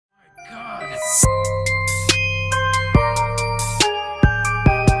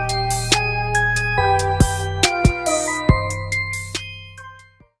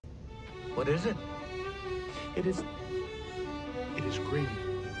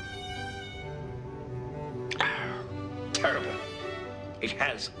terrible. It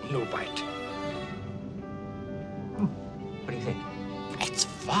has no bite. What do you think? It's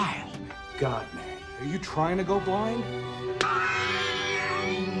vile. God, man, are you trying to go blind?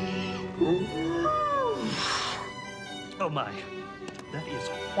 Oh my, that is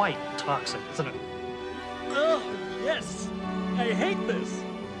quite toxic, isn't it? Oh, yes, I hate this.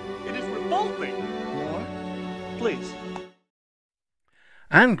 It is revolting. What? Please.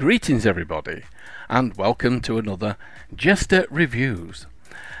 And greetings everybody, and welcome to another Jester Reviews.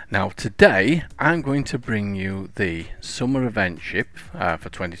 Now today I'm going to bring you the summer event ship for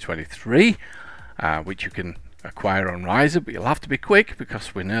 2023, which you can acquire on Riser, but you'll have to be quick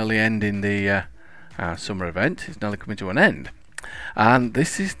because we're nearly ending the summer event. It's nearly coming to an end. And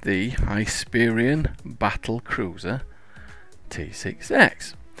this is the Hysperian Battlecruiser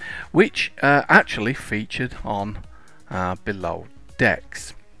T6X, which actually featured on Below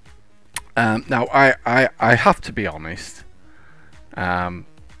Decks. Now I have to be honest,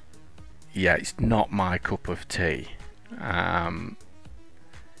 yeah, it's not my cup of tea.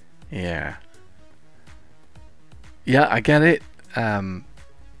 Yeah, I get it. I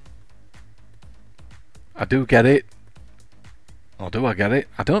do get it. Or do I get it?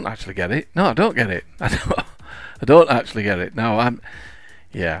 I don't actually get it. No, I don't get it. I don't actually get it. No,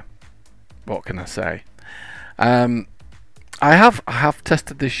 yeah, what can I say? I have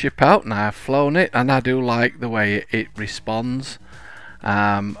tested this ship out and I have flown it, and I do like the way it responds.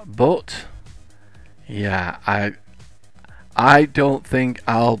 But yeah, I don't think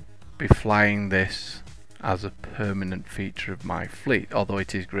I'll be flying this as a permanent feature of my fleet, although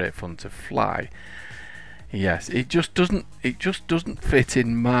it is great fun to fly. Yes, it just doesn't fit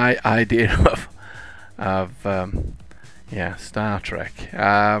in my idea of yeah, Star Trek.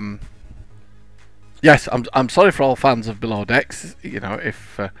 Yes, I'm sorry for all fans of Below Decks. You know,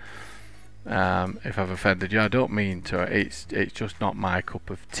 if I've offended you, I don't mean to. It's just not my cup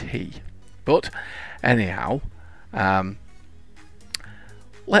of tea. But anyhow,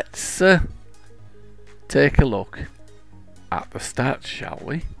 let's take a look at the stats, shall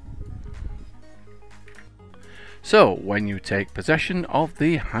we? So, when you take possession of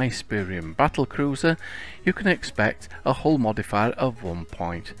the Hysperian Battlecruiser, you can expect a hull modifier of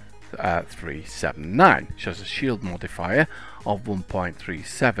 1.379. She has a shield modifier of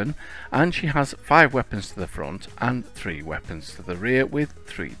 1.37, and she has 5 weapons to the front and 3 weapons to the rear with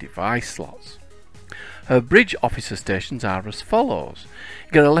 3 device slots. Her bridge officer stations are as follows.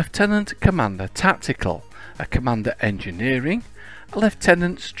 You get a Lieutenant Commander Tactical, a Commander Engineering, a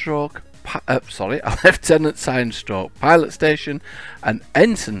Lieutenant Science Stroke Pilot Station, an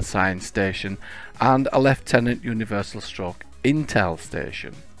Ensign Science Station, and a Lieutenant Universal Stroke Intel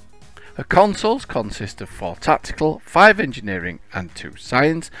Station. Her consoles consist of 4 Tactical, 5 Engineering and 2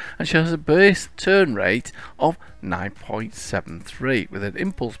 Science, and she has a base turn rate of 9.73 with an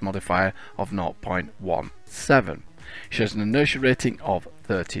impulse modifier of 0.17. She has an inertia rating of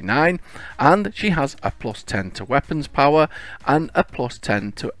 39, and she has a +10 to weapons power and a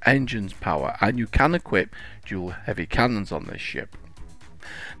 +10 to engines power, and you can equip dual heavy cannons on this ship.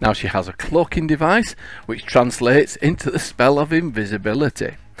 Now she has a cloaking device which translates into the spell of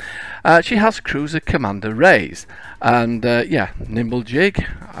invisibility. She has Cruiser Commander Rays, and yeah, Nimble Jig,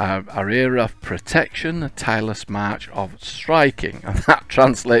 a era of protection, a tireless march of striking, and that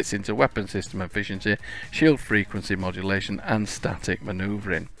translates into weapon system efficiency, shield frequency modulation and static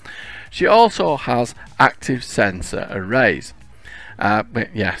manoeuvring. She also has active sensor arrays,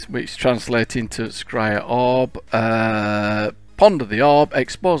 yes, which translate into Scryer Orb, Ponder the Orb,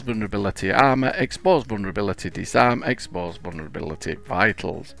 Expose Vulnerability Armor, Expose Vulnerability Disarm, Expose Vulnerability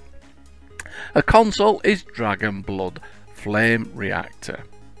Vitals. A console is Dragon Blood Flame Reactor,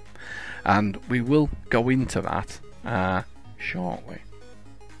 and we will go into that shortly.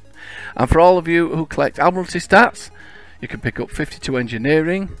 And for all of you who collect Admiralty stats, you can pick up 52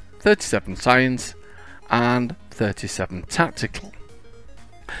 Engineering, 37 Science and 37 Tactical.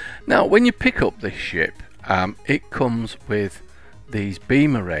 Now when you pick up this ship, it comes with these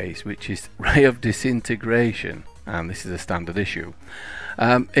beam arrays, which is Ray of Disintegration, and this is a standard issue.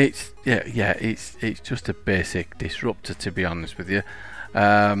 It's just a basic disruptor, to be honest with you.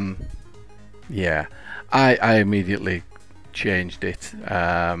 Yeah, I immediately changed it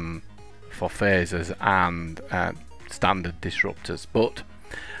for phasers and standard disruptors, but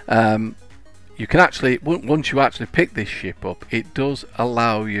you can actually, once you actually pick this ship up, it does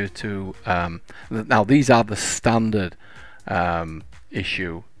allow you to now these are the standard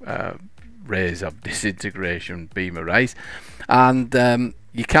issue rays of disintegration beam arrays, and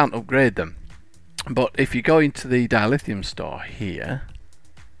you can't upgrade them. But if you go into the dilithium store here,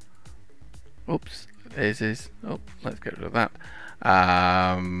 oops, Daisies. Oh, let's get rid of that.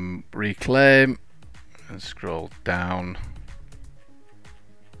 Reclaim and scroll down.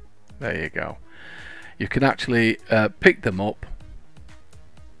 There you go. You can actually pick them up,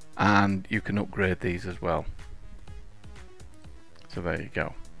 and you can upgrade these as well. So there you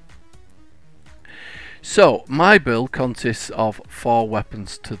go. So my build consists of 4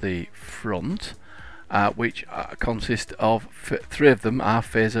 weapons to the front, which consist of 3 of them are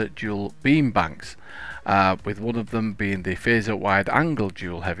phaser dual beam banks, with one of them being the phaser wide angle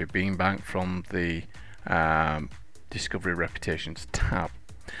dual heavy beam bank from the Discovery Reputations tab,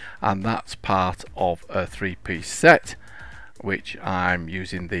 and that's part of a 3-piece set, which I'm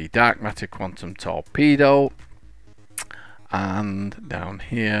using the dark matter quantum torpedo, and down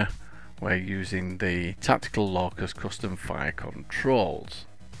here we're using the tactical locus custom fire controls.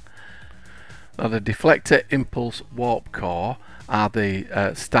 Now the deflector impulse warp core are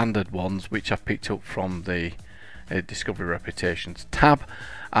the standard ones, which I've picked up from the Discovery Reputations tab,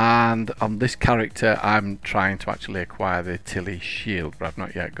 and on this character I'm trying to actually acquire the Tilly shield, but I've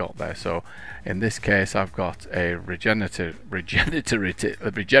not yet got there. So in this case I've got a regenerative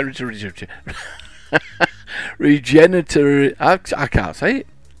I can't say it.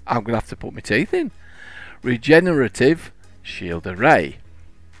 I'm gonna have to put my teeth in. Regenerative shield array.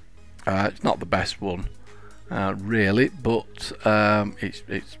 It's not the best one, really, but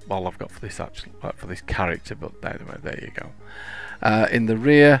it's all I've got for this for this character. But anyway, there you go. In the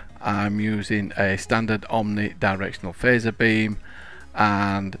rear, I'm using a standard omnidirectional phaser beam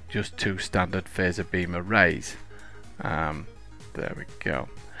and just 2 standard phaser beam arrays. There we go.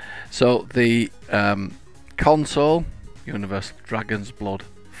 So the console, Universal Dragon's Blood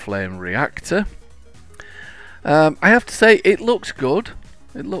Flame Reactor. I have to say it looks good.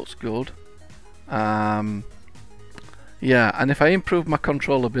 It looks good. Yeah, and if I improve my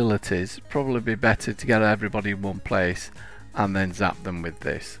control abilities, it'd probably be better to get everybody in one place and then zap them with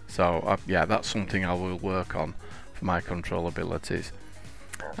this. So yeah, that's something I will work on for my control abilities.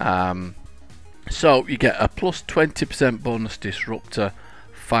 So you get a plus 20% bonus disruptor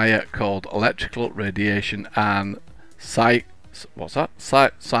fire called electrical radiation and psionic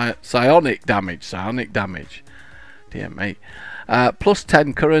damage. Dear me. Plus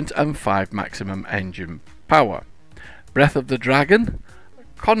 10 current and 5 maximum engine power. Breath of the Dragon,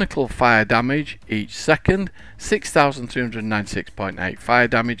 conical fire damage each second, 6,396.8 fire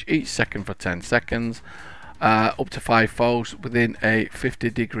damage each second for 10 seconds, up to 5 foes within a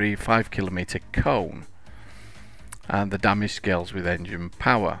 50-degree 5-kilometer cone, and the damage scales with engine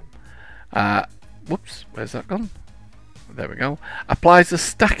power. Whoops, where's that gone? There we go. Applies a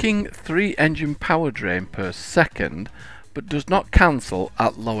stacking 3 engine power drain per second, but does not cancel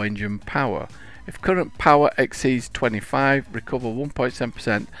at low engine power. If current power exceeds 25, recover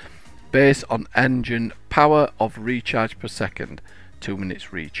 1.7% based on engine power of recharge per second. 2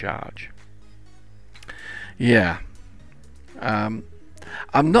 minutes recharge. Yeah. I'm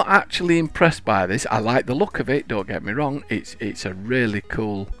not actually impressed by this. I like the look of it, don't get me wrong. It's a really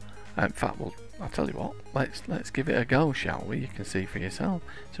cool, in fact, well, I'll tell you what, let's give it a go, shall we? You can see for yourself.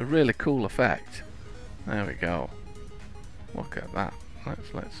 It's a really cool effect. There we go. Look at that.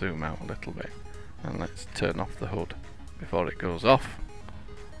 Let's zoom out a little bit, and let's turn off the hood before it goes off.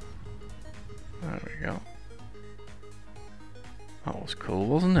 There we go. That was cool,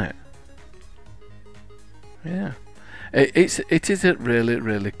 wasn't it? Yeah. It is a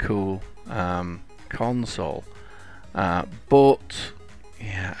really cool console, but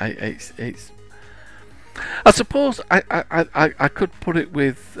yeah, it's. I suppose I could put it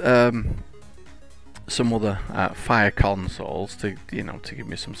with some other fire consoles to to give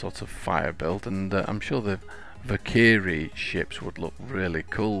me some sort of fire build, and I'm sure the Valkyrie ships would look really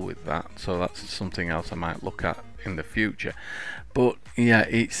cool with that. So that's something else I might look at in the future. But yeah,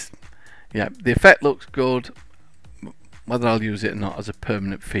 the effect looks good. Whether I'll use it or not as a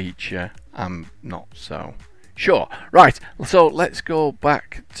permanent feature, I'm not so sure. Right, so let's go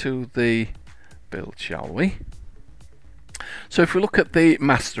back to the build, shall we? So if we look at the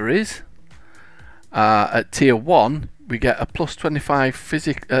masteries, at tier 1 we get a plus 25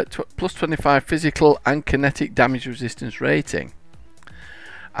 physical and kinetic damage resistance rating.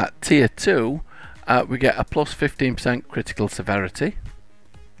 At tier 2 we get a plus 15% critical severity.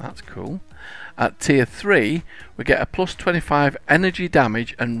 That's cool. At tier 3 we get a plus 25 energy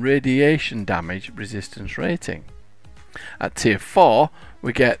damage and radiation damage resistance rating. At tier 4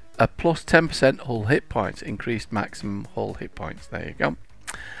 we get a plus 10% hull hit points, increased maximum hull hit points. There you go.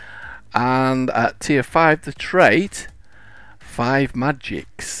 And at tier 5 the trait 5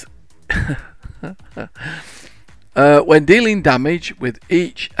 magics. When dealing damage with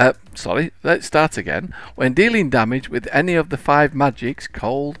let's start again. When dealing damage with any of the 5 magics,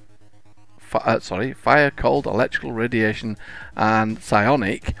 fire, cold, electrical, radiation, and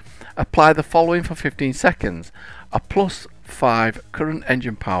psionic, apply the following for 15 seconds. A plus 5 current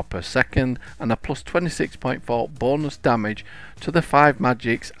engine power per second and a plus 26.4 bonus damage to the 5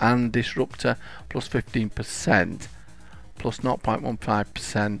 magics and disruptor plus 15% plus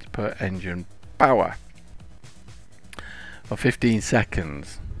 0.15% per engine power for 15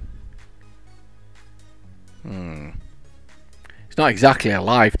 seconds. It's not exactly a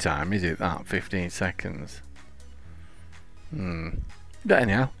lifetime, is it, that 15 seconds? But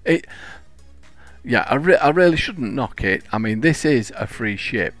anyhow, I really shouldn't knock it. I mean, this is a free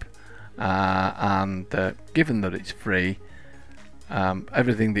ship, and given that it's free,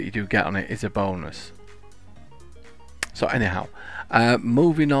 everything that you do get on it is a bonus. So anyhow,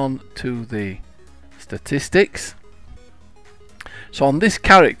 moving on to the statistics. So on this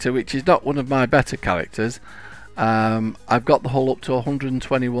character, which is not one of my better characters, I've got the hull up to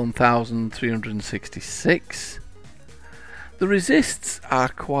 121,366. The resists are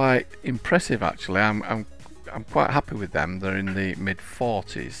quite impressive, actually. I'm quite happy with them. They're in the mid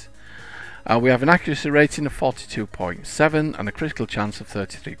 40s. We have an accuracy rating of 42.7 and a critical chance of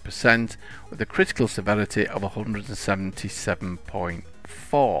 33%, with a critical severity of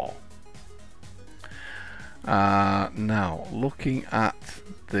 177.4. Now, looking at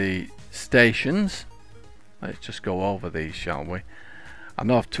the stations, let's just go over these, shall we? I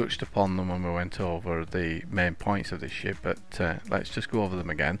know I've touched upon them when we went over the main points of this ship, but let's just go over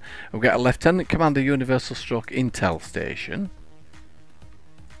them again. We've got a Lieutenant Commander Universal Stroke Intel Station,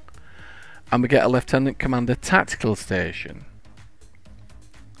 and we get a Lieutenant Commander Tactical Station.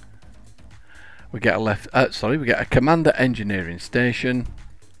 We get a Commander Engineering Station,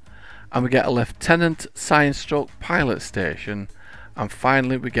 and we get a Lieutenant Science Stroke Pilot Station, and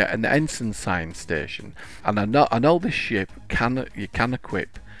finally we get an Ensign Science Station. And I know this ship you can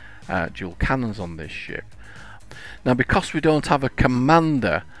equip dual cannons on this ship. Now, because we don't have a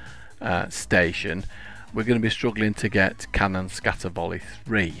Commander station, we're going to be struggling to get Cannon Scatter Volley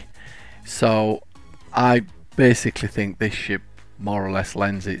 3. So I basically think this ship more or less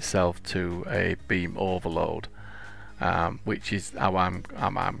lends itself to a beam overload, which is how I'm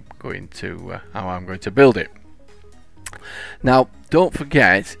going to build it. Now, don't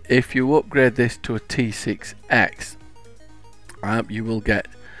forget, if you upgrade this to a T6X, you will get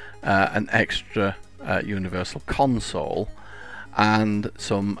an extra universal console and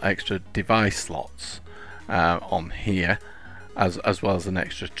some extra device slots on here, as well as an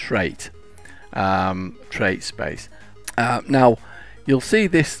extra trait space. Now, you'll see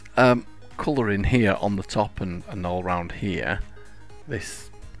this colour in here on the top and all around here. This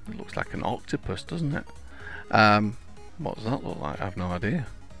looks like an octopus, doesn't it? What does that look like? I have no idea.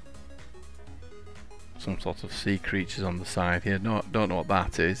 Some sort of sea creatures on the side here. No, don't know what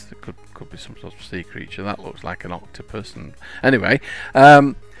that is. It could be some sort of sea creature. That looks like an octopus. And anyway,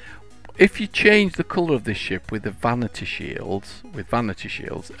 if you change the colour of this ship with the vanity shields,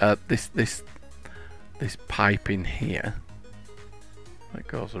 this pipe in here that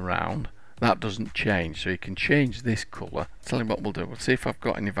goes around, that doesn't change. So you can change this colour. Tell you what we'll do. We'll see if I've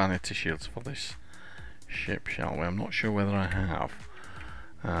got any vanity shields for this ship, shall we? I'm not sure whether I have.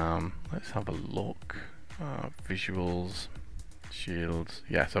 Let's have a look. Visuals, shields.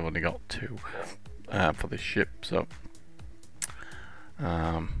 Yes, I've only got 2 for this ship. So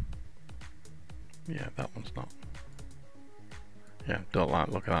yeah, that one's not. Yeah, don't like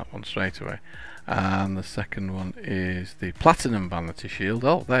look at that one straight away. And the second one is the platinum vanity shield.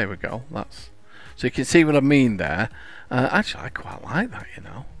 Oh, there we go. That's so you can see what I mean there. Actually, I quite like that, you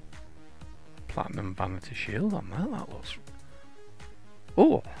know. Platinum vanity shield on that. That looks.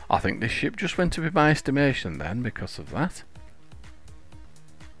 Oh, I think this ship just went up in my estimation then because of that.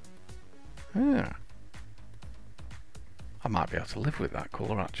 Yeah, I might be able to live with that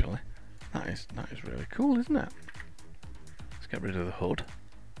colour actually. That is really cool, isn't it? Let's get rid of the hood.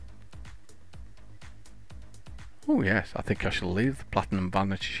 Oh yes, I think I shall leave the platinum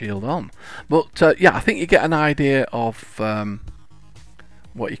vanity shield on. But yeah, I think you get an idea of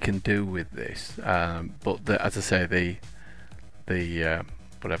what you can do with this. But as I say, the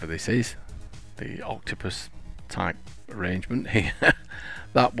whatever this is, the octopus type arrangement here,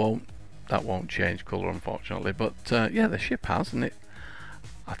 that won't change colour unfortunately. But yeah, the ship has, and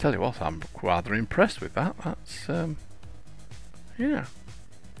I tell you what, I'm rather impressed with that. That's yeah,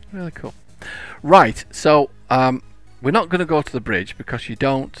 really cool. Right, so we're not going to go to the bridge because you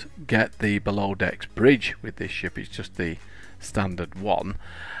don't get the below decks bridge with this ship. It's just the standard one,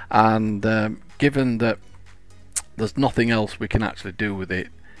 and given that there's nothing else we can actually do with it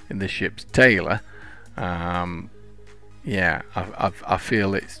in the ship's tailor. Yeah, I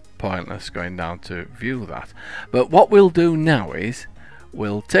feel it's pointless going down to view that. But what we'll do now is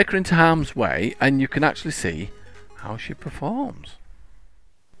we'll take her into harm's way, and you can actually see how she performs.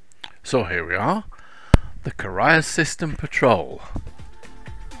 So here we are, the Courier System Patrol.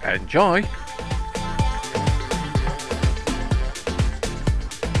 Enjoy!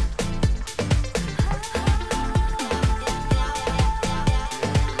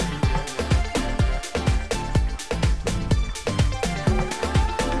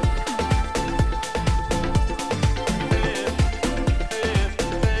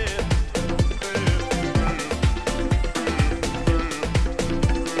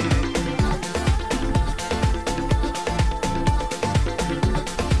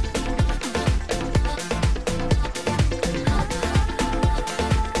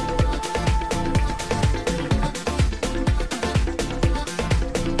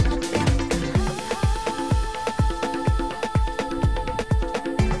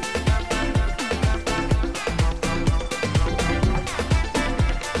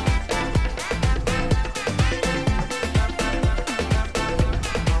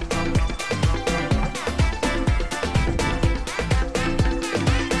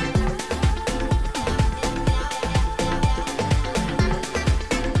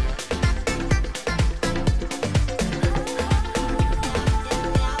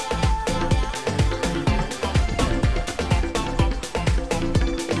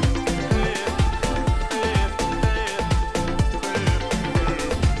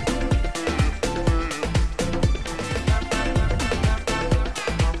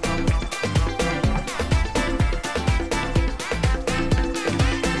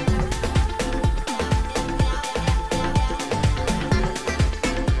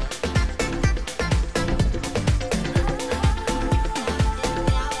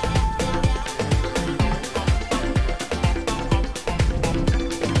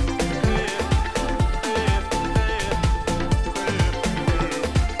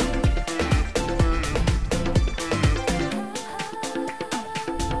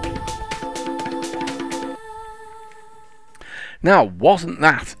 Now, wasn't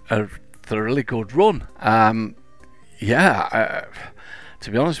that a thoroughly good run? Yeah,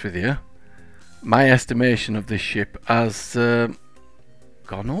 to be honest with you, my estimation of this ship has gone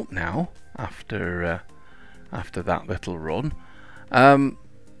up now after that little run.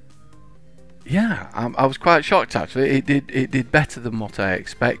 Yeah, I was quite shocked actually. It did better than what I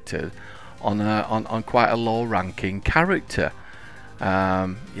expected on quite a low ranking character.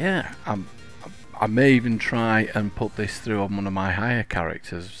 Yeah, I may even try and put this through on one of my higher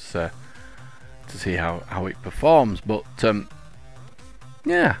characters to see how it performs. But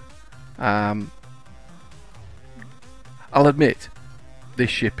yeah, I'll admit this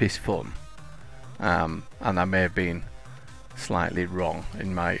ship is fun, and I may have been slightly wrong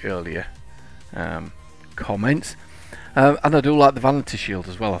in my earlier comments, and I do like the vanity shield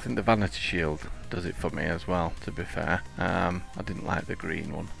as well. I think the vanity shield does it for me as well, to be fair. I didn't like the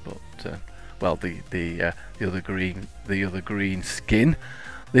green one, but well, the other green skin,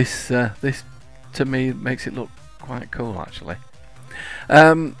 this to me makes it look quite cool actually.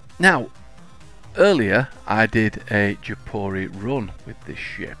 Now, earlier I did a Japori run with this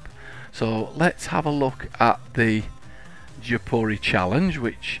ship, so let's have a look at the Japori challenge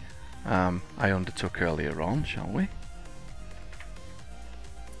which I undertook earlier on, shall we?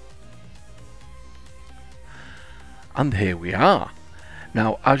 And here we are.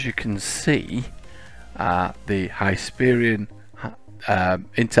 Now, as you can see, the Hysperian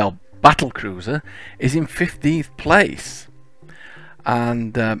Intel Battlecruiser is in 15th place,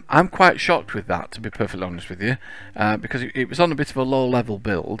 and I'm quite shocked with that, to be perfectly honest with you, because it was on a bit of a low level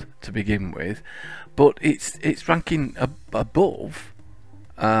build to begin with, but it's ranking above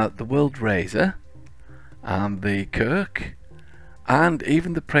the World Razor and the Kirk and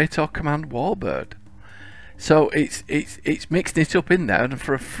even the Praetor Command Warbird. So it's mixing it up in there, and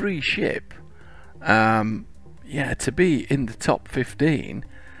for a free ship, yeah, to be in the top 15,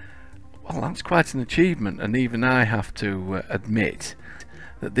 well, that's quite an achievement. And even I have to admit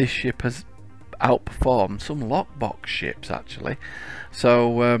that this ship has outperformed some lockbox ships actually.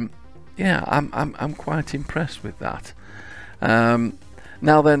 So yeah, I'm quite impressed with that.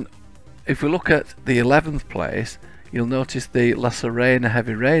 Now then, if we look at the 11th place, you'll notice the La Serena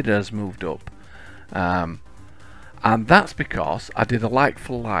Heavy Raider has moved up. And that's because I did a like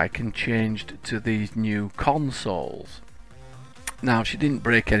for like and changed to these new consoles. Now, she didn't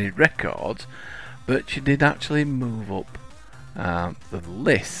break any records, but she did actually move up the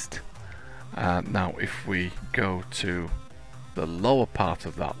list. Now if we go to the lower part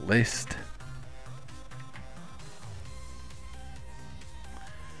of that list,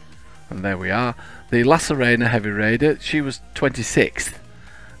 and there we are, the Lacerena Heavy Raider, she was 26th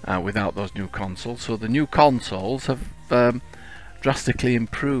without those new consoles. So the new consoles have drastically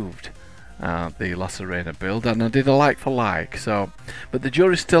improved the Lacerena build, and I did a like for like. So, but the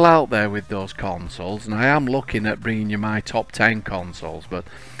jury's still out there with those consoles, and I am looking at bringing you my top 10 consoles, but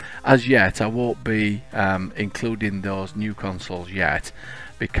as yet I won't be including those new consoles yet,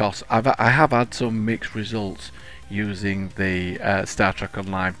 because I have had some mixed results using the Star Trek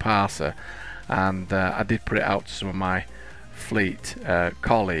Online parser, and I did put it out to some of my fleet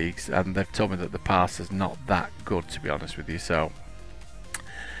colleagues, and they've told me that the parser's not that good, to be honest with you. So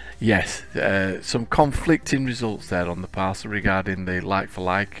yes, some conflicting results there on the parser regarding the like for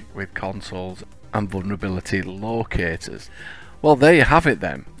like with consoles and vulnerability locators. Well, there you have it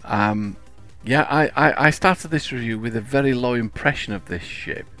then. Yeah, I started this review with a very low impression of this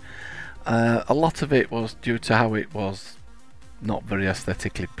ship. A lot of it was due to how it was not very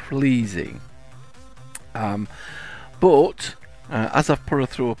aesthetically pleasing. But as I've put her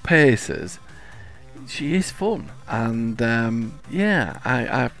through her paces, she is fun, and yeah,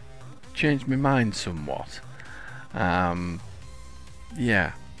 I've changed my mind somewhat.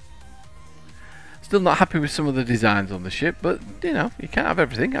 Yeah, still not happy with some of the designs on the ship, but you know, you can't have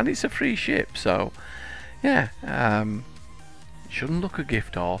everything, and it's a free ship, so yeah, shouldn't look a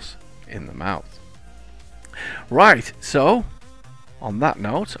gift horse in the mouth. Right, so on that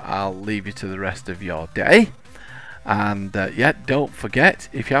note, I'll leave you to the rest of your day. And yeah, don't forget,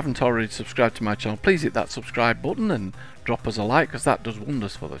 if you haven't already subscribed to my channel, please hit that subscribe button and drop us a like, because that does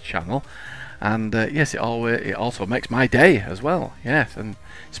wonders for the channel. And yes, it also makes my day as well. Yes, and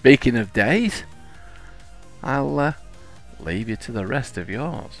speaking of days, I'll leave you to the rest of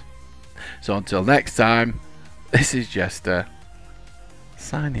yours. So until next time, this is Jester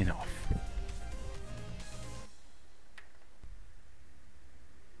signing off.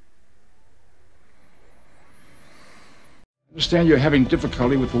 I understand you're having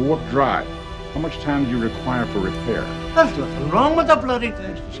difficulty with the warp drive. How much time do you require for repair? There's nothing wrong with the bloody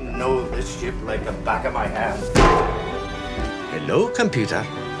thing. Know this ship like the back of my hand. Hello, computer.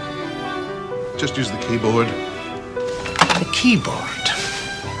 Just use the keyboard. The keyboard.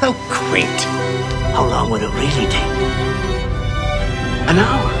 How quaint. How long would it really take? An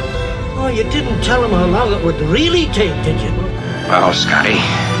hour? Oh, you didn't tell him how long it would really take, did you? Oh, Scotty.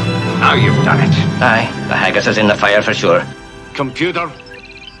 Now you've done it. Aye, the haggis is in the fire for sure. Computer,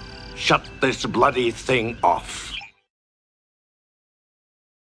 shut this bloody thing off.